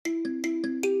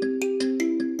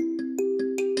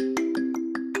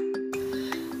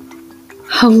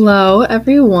Hello,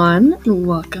 everyone, and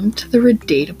welcome to the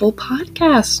Redatable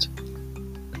Podcast.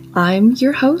 I'm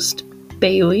your host,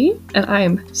 Bailey, and I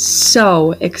am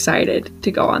so excited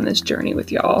to go on this journey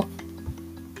with y'all.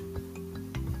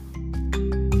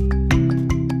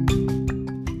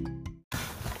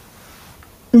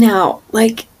 Now,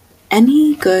 like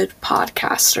any good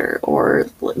podcaster or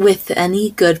with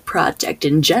any good project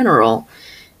in general,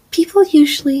 people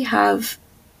usually have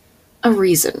a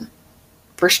reason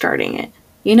for starting it,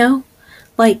 you know?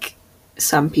 Like,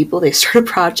 some people, they start a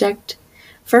project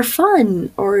for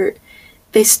fun, or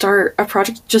they start a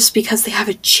project just because they have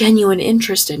a genuine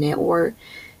interest in it, or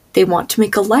they want to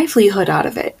make a livelihood out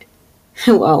of it.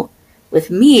 Well, with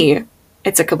me,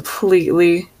 it's a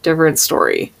completely different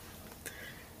story.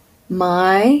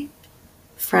 My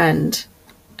friend,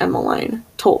 Emmeline,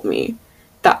 told me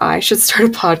that I should start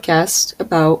a podcast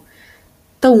about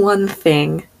the one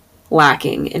thing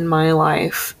lacking in my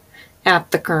life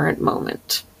at the current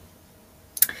moment.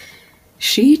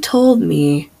 She told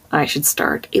me I should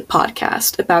start a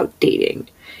podcast about dating.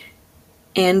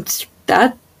 And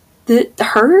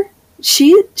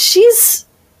she's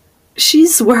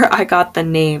where I got the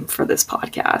name for this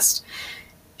podcast.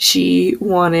 She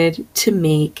wanted to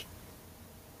make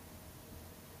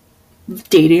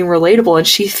dating relatable, and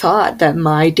she thought that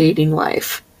my dating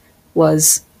life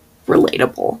was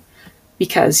relatable.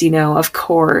 Because, of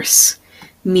course,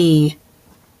 me,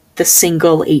 the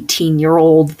single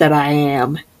 18-year-old that I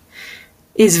am,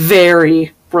 is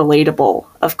very relatable,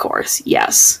 of course,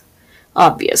 yes,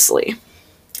 obviously.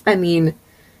 I mean,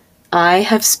 I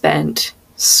have spent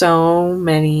so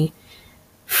many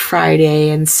Friday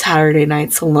and Saturday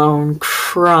nights alone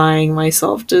crying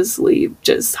myself to sleep,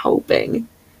 just hoping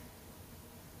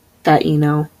that,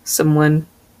 someone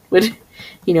would,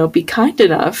 be kind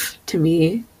enough to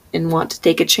me and want to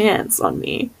take a chance on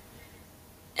me.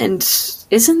 And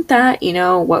isn't that,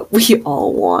 what we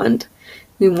all want?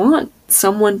 We want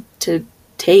someone to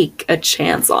take a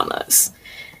chance on us.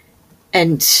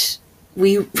 And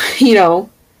we,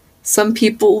 some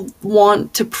people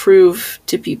want to prove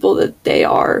to people that they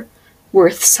are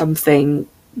worth something,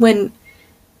 when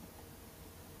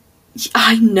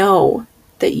I know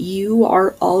that you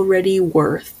are already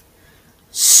worth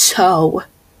so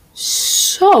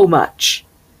much.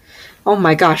 Oh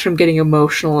my gosh, I'm getting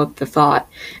emotional at the thought,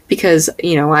 because,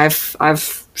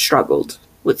 I've struggled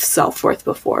with self-worth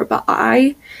before, but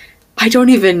I don't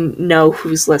even know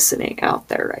who's listening out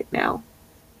there right now.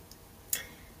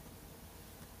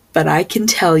 But I can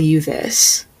tell you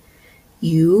this: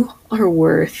 you are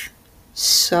worth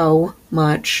so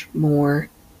much more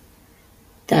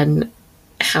than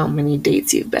how many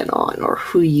dates you've been on or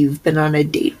who you've been on a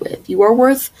date with. You are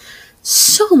worth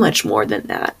so much more than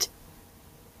that.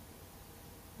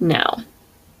 Now,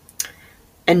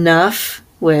 enough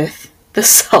with the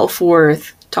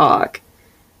self-worth talk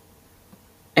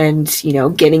and,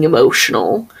 getting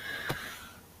emotional.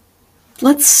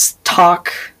 Let's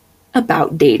talk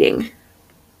about dating.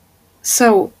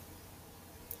 So,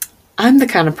 I'm the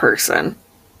kind of person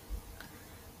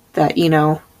that,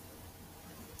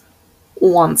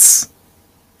 wants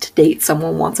to date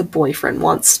someone, wants a boyfriend,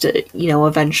 wants to,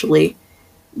 eventually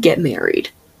get married.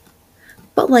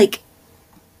 But,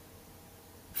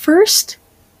 first,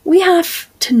 we have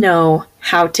to know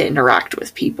how to interact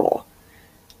with people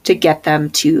to get them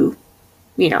to,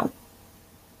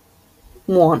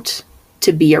 want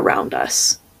to be around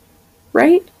us.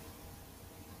 Right?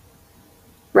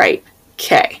 Right.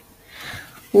 Okay.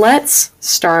 Let's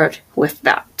start with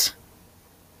that.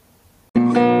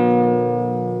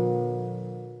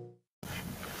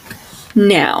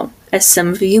 Now, as some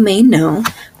of you may know,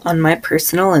 on my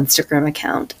personal Instagram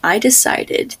account, I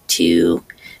decided to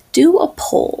do a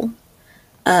poll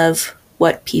of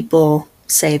what people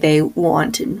say they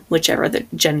want in whichever the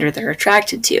gender they're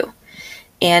attracted to.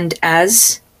 And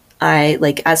as I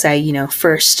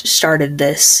first started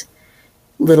this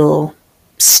little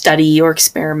study or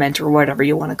experiment or whatever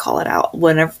you want to call it out,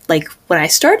 when I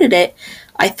started it,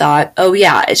 I thought, oh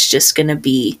yeah, it's just going to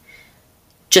be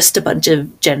just a bunch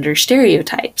of gender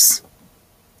stereotypes.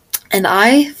 And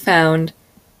I found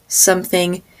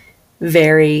something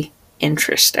very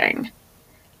interesting.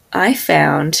 I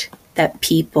found that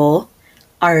people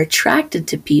are attracted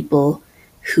to people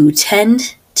who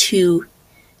tend to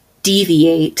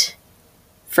deviate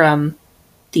from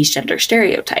these gender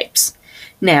stereotypes.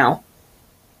 Now,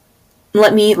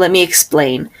 let me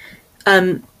explain.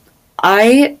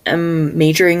 I am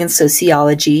majoring in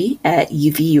sociology at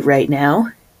UVU right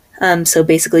now. So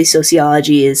basically,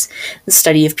 sociology is the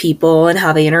study of people and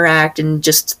how they interact, and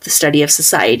just the study of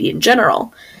society in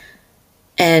general.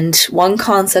 And one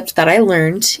concept that I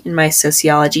learned in my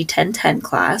Sociology 1010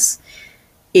 class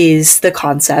is the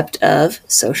concept of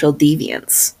social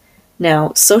deviance.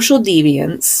 Now, social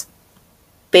deviance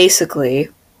basically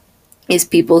is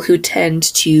people who tend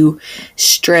to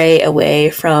stray away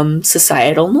from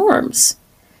societal norms.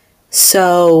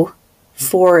 So,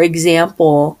 for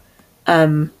example,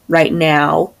 right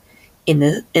now in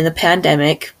the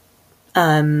pandemic,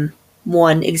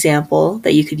 one example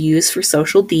that you could use for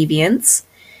social deviance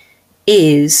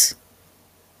is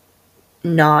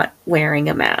not wearing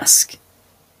a mask.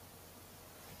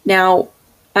 Now,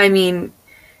 I mean,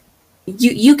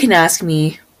 you can ask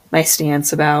me my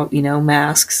stance about,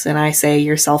 masks, and I say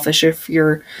you're selfish if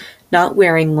you're not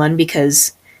wearing one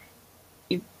because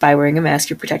by wearing a mask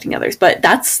you're protecting others. But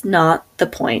that's not the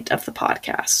point of the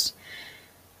podcast.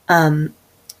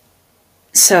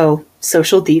 So,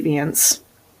 social deviance,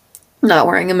 not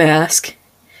wearing a mask.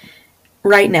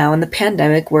 Right now in the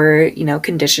pandemic, we've been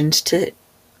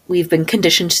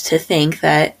conditioned to think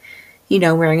that,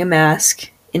 wearing a mask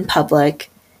in public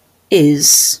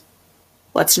is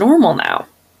what's normal now.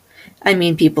 I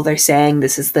mean, people are saying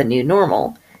this is the new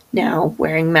normal. Now,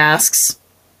 wearing masks,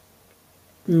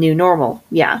 new normal.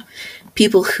 Yeah.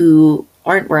 People who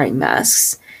aren't wearing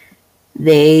masks,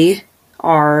 they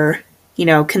are,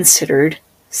 considered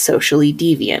socially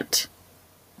deviant.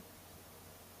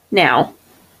 Now,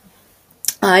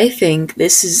 I think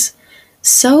this is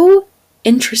so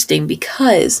interesting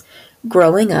because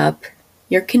growing up,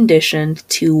 you're conditioned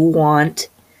to want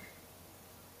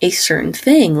a certain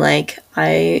thing. Like,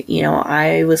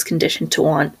 I was conditioned to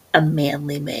want a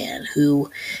manly man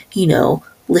who,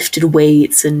 lifted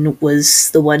weights and was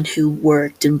the one who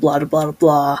worked and blah, blah, blah,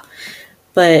 blah.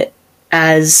 But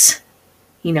as,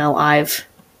 I've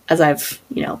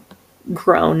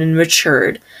grown and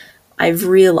matured, I've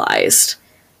realized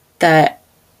that,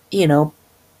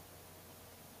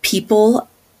 people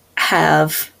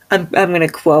have, I'm going to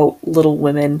quote Little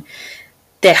Women,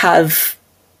 they have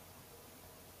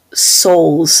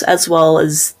souls as well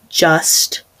as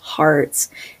just hearts.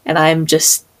 And I'm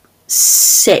just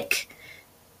sick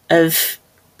of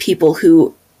people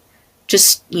who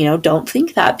just, don't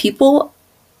think that. People,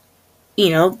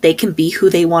 they can be who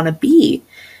they want to be.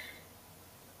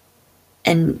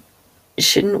 And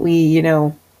shouldn't we,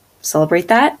 celebrate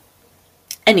that?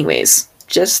 Anyways,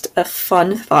 just a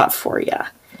fun thought for you.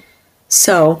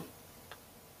 So,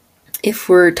 if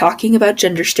we're talking about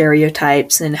gender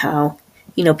stereotypes and how,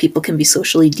 people can be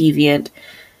socially deviant,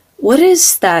 what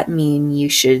does that mean you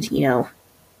should,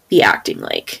 be acting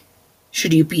like?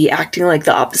 Should you be acting like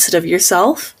the opposite of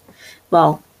yourself?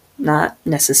 Well, not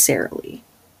necessarily.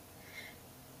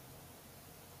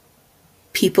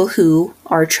 People who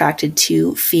are attracted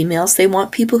to females, they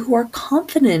want people who are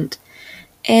confident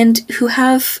and who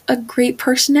have a great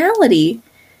personality.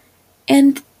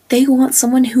 And they want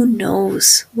someone who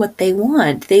knows what they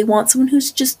want. They want someone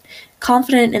who's just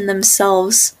confident in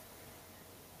themselves.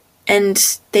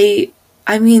 And they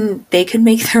can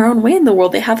make their own way in the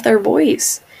world. They have their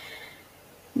voice.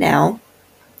 Now,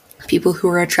 people who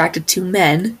are attracted to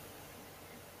men,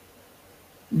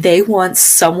 they want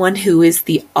someone who is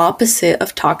the opposite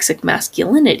of toxic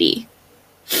masculinity.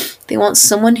 They want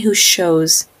someone who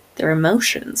shows their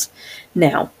emotions.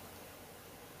 Now,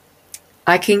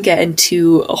 I can get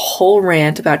into a whole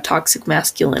rant about toxic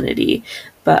masculinity,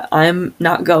 but I'm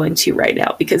not going to right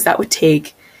now because that would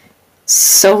take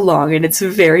so long and it's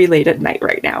very late at night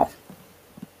right now.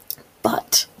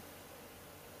 But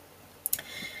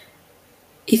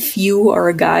if you are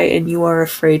a guy and you are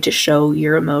afraid to show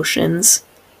your emotions,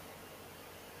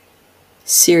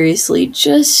 seriously,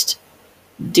 just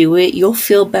do it. You'll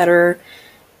feel better.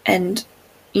 And,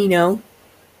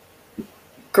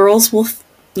 girls will,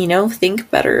 think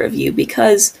better of you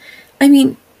because,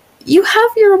 you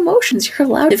have your emotions. You're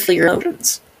allowed to feel your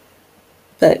emotions.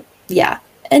 But, yeah.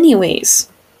 Anyways,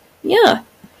 yeah.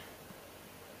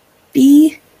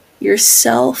 Be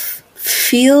yourself.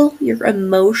 Feel your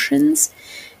emotions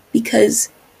because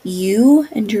you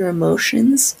and your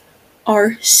emotions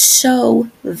are so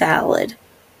valid.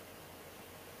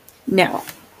 Now,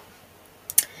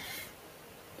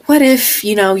 what if,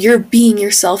 you're being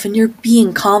yourself and you're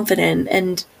being confident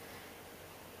and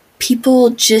people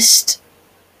just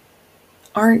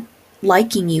aren't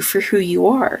liking you for who you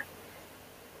are?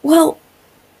 Well,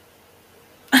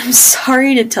 I'm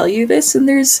sorry to tell you this, and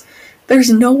there's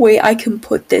no way I can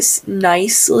put this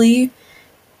nicely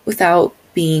without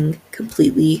being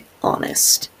completely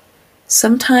honest.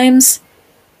 Sometimes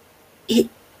it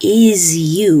is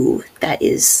you that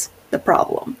is the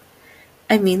problem.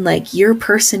 Your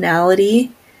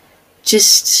personality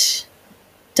just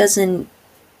doesn't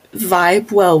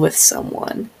vibe well with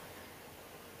someone,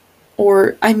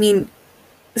 or, I mean,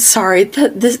 sorry,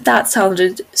 that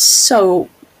sounded so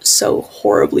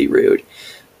horribly rude,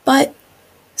 but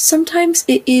sometimes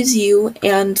it is you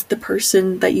and the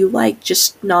person that you like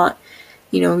just not,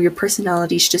 your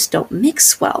personalities just don't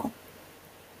mix well.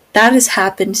 That has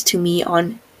happened to me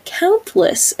on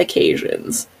countless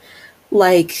occasions.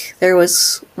 Like, there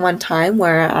was one time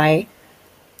where I,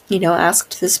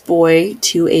 asked this boy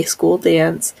to a school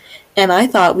dance, and I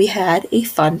thought we had a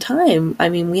fun time. I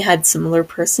mean, we had similar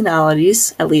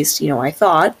personalities, at least, I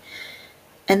thought.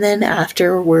 And then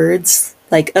afterwards,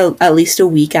 like, at least a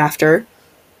week after,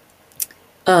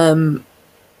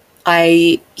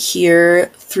 I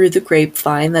hear through the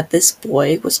grapevine that this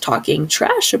boy was talking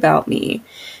trash about me,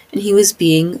 and he was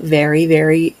being very,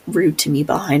 very rude to me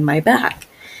behind my back.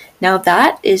 Now,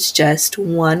 that is just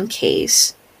one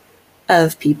case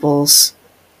of people's,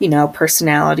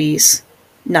 personalities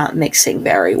not mixing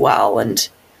very well and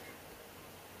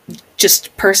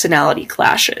just personality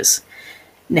clashes.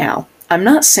 Now, I'm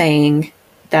not saying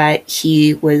that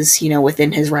he was,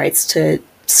 within his rights to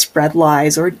spread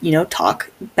lies or,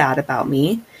 talk bad about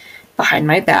me behind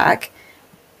my back,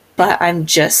 but I'm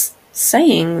just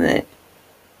saying that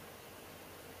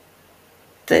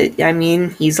I mean,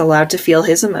 he's allowed to feel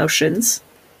his emotions.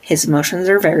 His emotions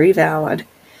are very valid.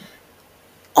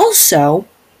 Also,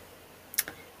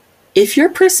 if your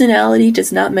personality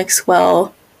does not mix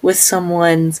well with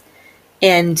someone's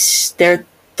and they're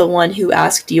the one who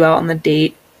asked you out on the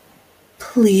date,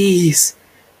 please,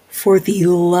 for the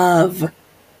love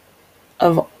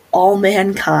of all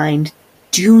mankind,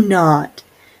 do not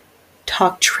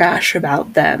talk trash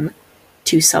about them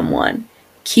to someone.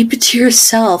 Keep it to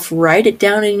yourself. Write it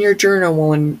down in your journal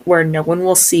where no one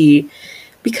will see,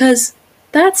 because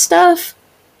that stuff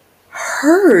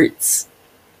hurts.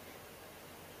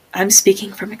 I'm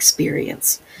speaking from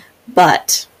experience,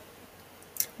 but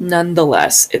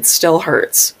nonetheless, it still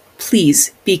hurts.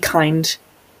 Please be kind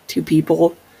to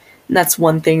people. And that's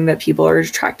one thing that people are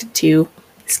attracted to,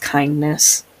 is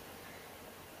kindness.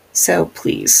 So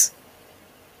please,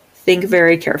 think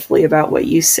very carefully about what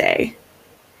you say.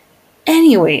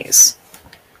 Anyways,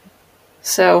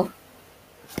 so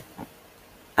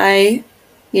I,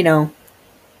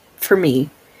 for me,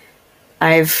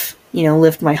 I've,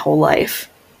 lived my whole life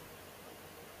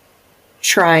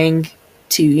trying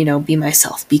to, be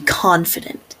myself, be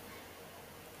confident.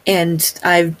 And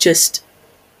I've just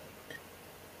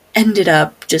ended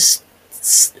up just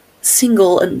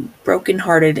single and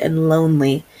brokenhearted and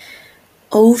lonely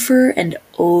over and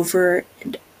over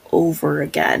and over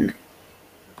again.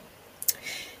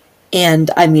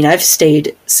 And I mean, I've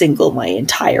stayed single my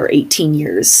entire 18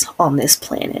 years on this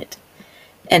planet.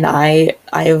 And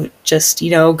I've just,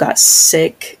 got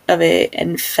sick of it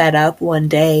and fed up one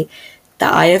day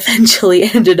that I eventually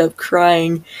ended up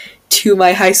crying to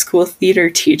my high school theater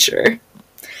teacher.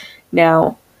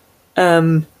 Now,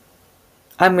 I'm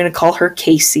going to call her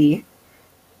Casey.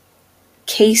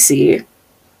 Casey,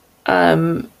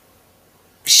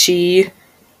 she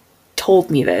told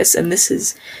me this, and this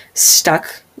has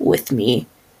stuck with me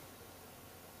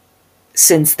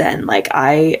since then. Like,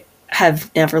 I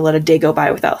have never let a day go by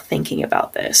without thinking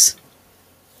about this.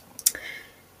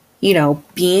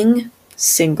 Being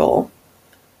single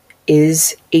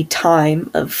is a time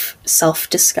of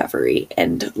self-discovery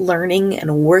and learning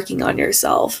and working on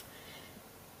yourself.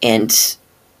 And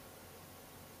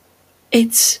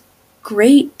it's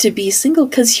great to be single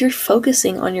because you're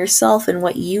focusing on yourself and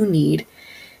what you need.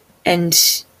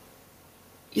 And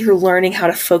you're learning how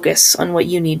to focus on what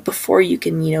you need before you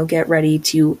can, get ready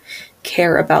to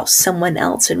care about someone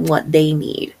else and what they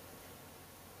need.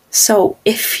 So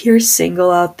if you're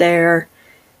single out there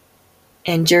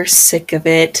and you're sick of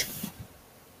it,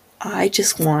 I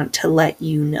just want to let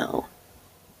you know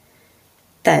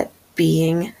that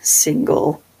being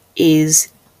single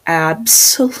is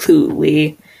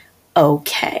absolutely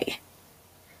okay.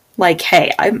 Like,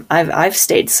 hey, I've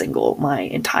stayed single my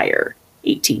entire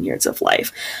 18 years of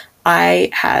life. I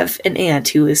have an aunt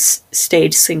who has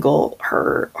stayed single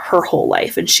her whole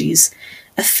life, and she's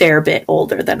a fair bit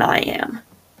older than I am.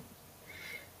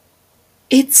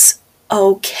 It's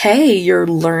okay. You're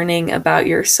learning about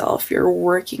yourself. You're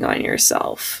working on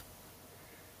yourself.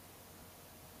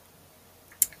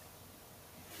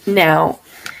 Now,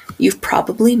 you've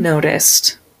probably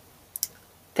noticed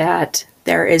that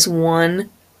there is one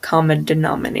common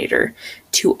denominator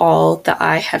to all that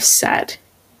I have said.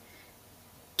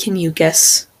 Can you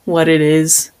guess what it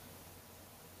is?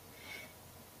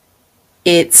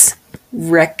 It's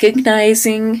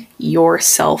recognizing your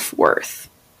self-worth.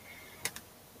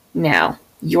 Now,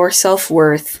 your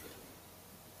self-worth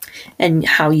and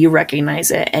how you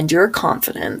recognize it and your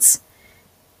confidence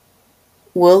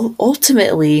will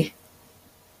ultimately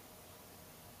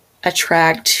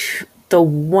attract the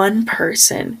one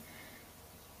person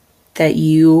that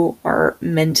you are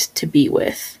meant to be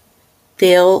with.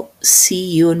 They'll see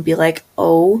you and be like,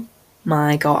 oh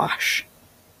my gosh,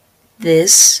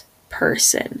 this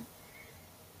person.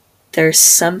 There's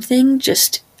something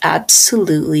just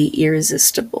absolutely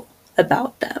irresistible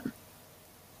about them.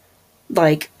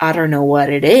 Like, I don't know what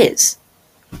it is.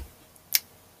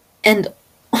 And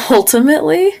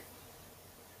ultimately,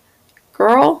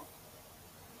 girl,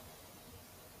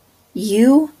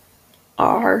 you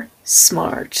are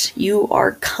smart. You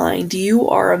are kind. You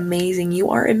are amazing. You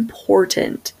are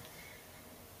important.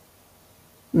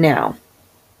 Now,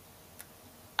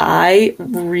 I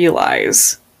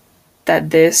realize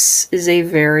that this is a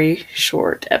very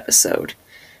short episode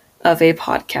of a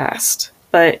podcast,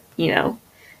 but,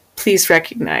 please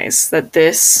recognize that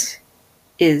this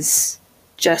is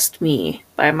just me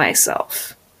by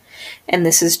myself. And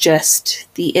this is just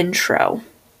the intro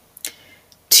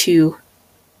to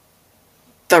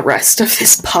the rest of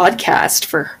this podcast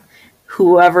for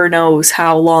whoever knows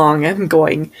how long I'm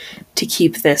going to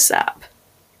keep this up.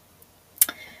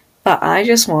 But I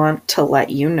just want to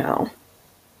let you know,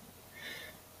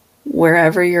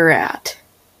 wherever you're at,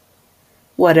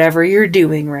 whatever you're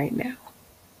doing right now,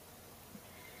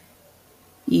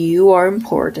 you are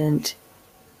important,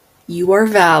 you are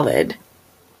valid,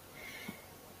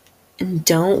 and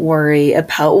don't worry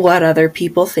about what other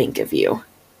people think of you.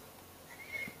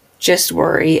 Just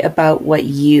worry about what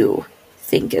you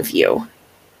think of you.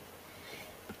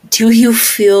 Do you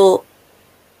feel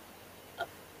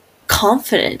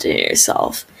confident in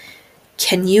yourself?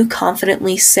 Can you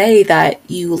confidently say that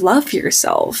you love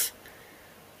yourself?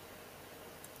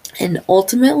 And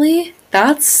ultimately,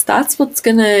 that's what's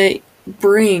gonna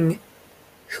bring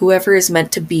whoever is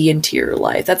meant to be into your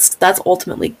life. That's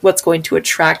ultimately what's going to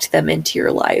attract them into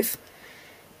your life,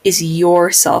 is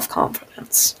your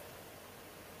self-confidence.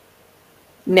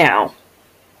 Now,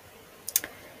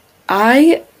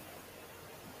 I've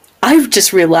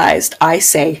just realized I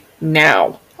say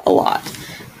now a lot,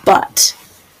 but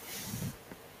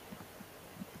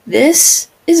this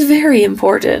is very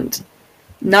important,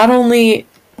 not only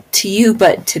to you,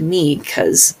 but to me,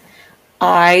 because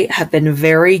I have been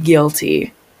very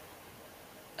guilty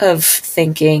of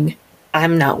thinking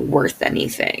I'm not worth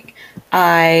anything.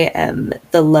 I am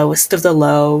the lowest of the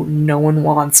low. No one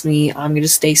wants me. I'm going to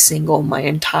stay single my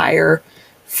entire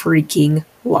freaking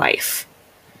life.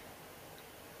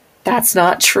 That's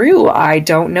not true. I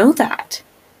don't know that.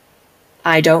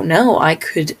 I don't know. I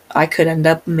could end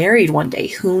up married one day.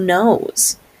 Who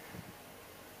knows?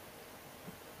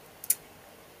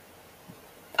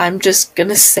 I'm just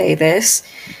gonna say this.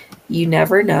 You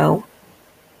never know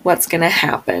what's gonna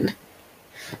happen.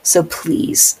 So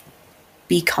please,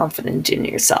 be confident in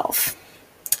yourself.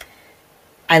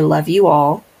 I love you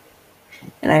all.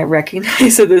 And I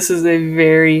recognize that this is a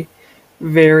very,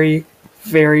 very,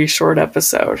 very short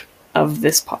episode of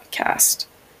this podcast.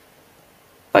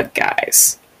 But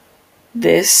guys,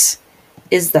 this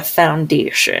is the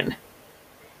foundation.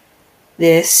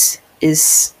 This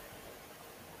is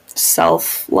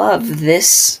self-love.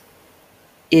 This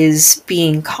is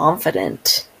being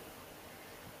confident.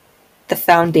 The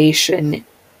foundation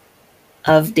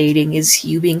of dating is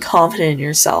you being confident in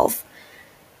yourself.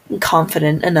 And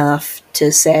confident enough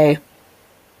to say,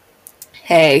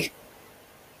 hey,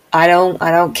 I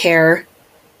don't care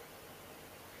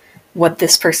what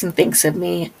this person thinks of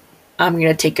me. I'm going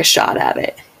to take a shot at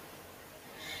it.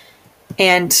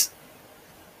 And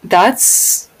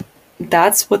that's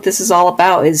what this is all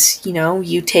about, is,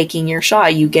 you taking your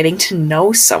shot, you getting to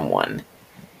know someone.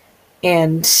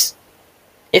 And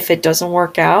if it doesn't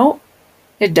work out,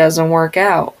 it doesn't work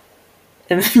out.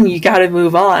 And then you gotta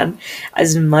move on.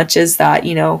 As much as that,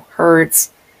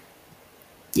 hurts,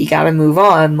 you gotta move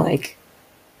on. Like,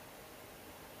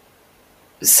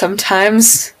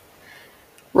 sometimes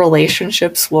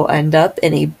relationships will end up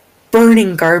in a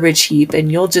burning garbage heap,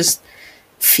 and you'll just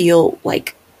feel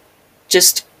like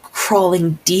just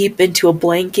crawling deep into a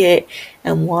blanket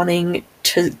and wanting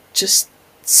to just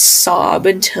sob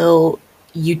until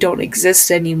you don't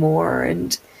exist anymore,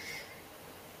 and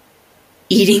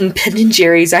eating Ben &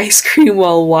 Jerry's ice cream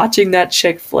while watching that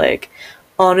chick flick.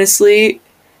 Honestly,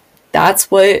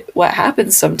 that's what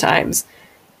happens sometimes.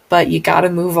 But you gotta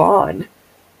move on.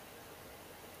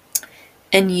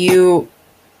 And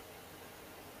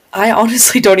I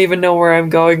honestly don't even know where I'm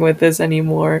going with this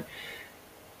anymore.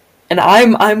 And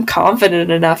I'm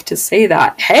confident enough to say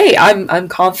that. Hey, I'm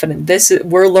confident.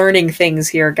 We're learning things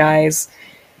here, guys.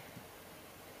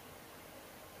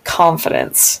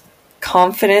 Confidence.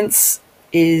 Confidence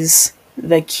is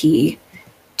the key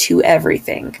to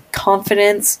everything.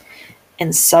 Confidence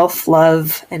and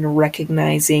self-love and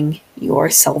recognizing your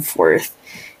self-worth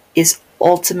is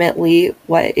ultimately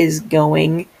what is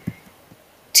going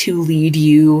to lead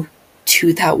you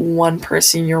to that one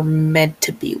person you're meant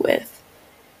to be with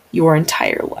your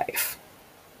entire life.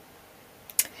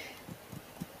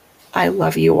 I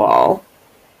love you all,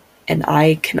 and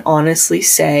I can honestly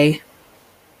say,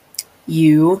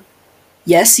 you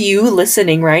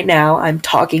listening right now, I'm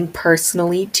talking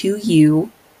personally to you.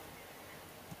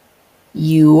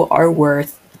 You are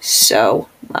worth so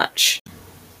much.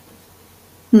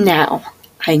 Now,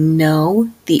 I know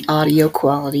the audio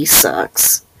quality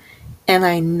sucks, and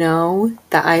I know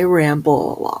that I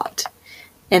ramble a lot,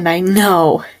 and I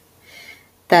know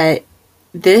that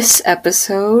this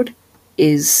episode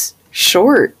is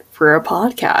short for a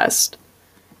podcast,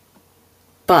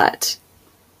 but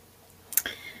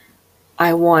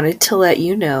I wanted to let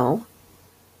you know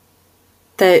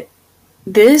that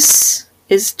this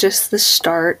is just the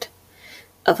start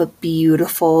of a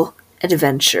beautiful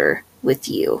adventure with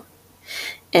you.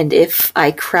 And if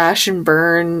I crash and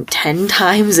burn 10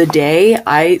 times a day,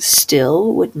 I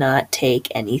still would not take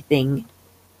anything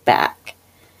back.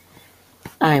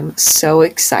 I'm so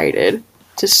excited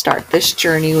to start this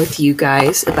journey with you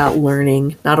guys about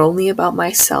learning not only about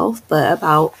myself, but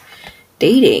about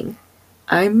dating.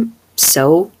 I'm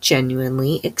so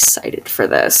genuinely excited for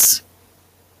this.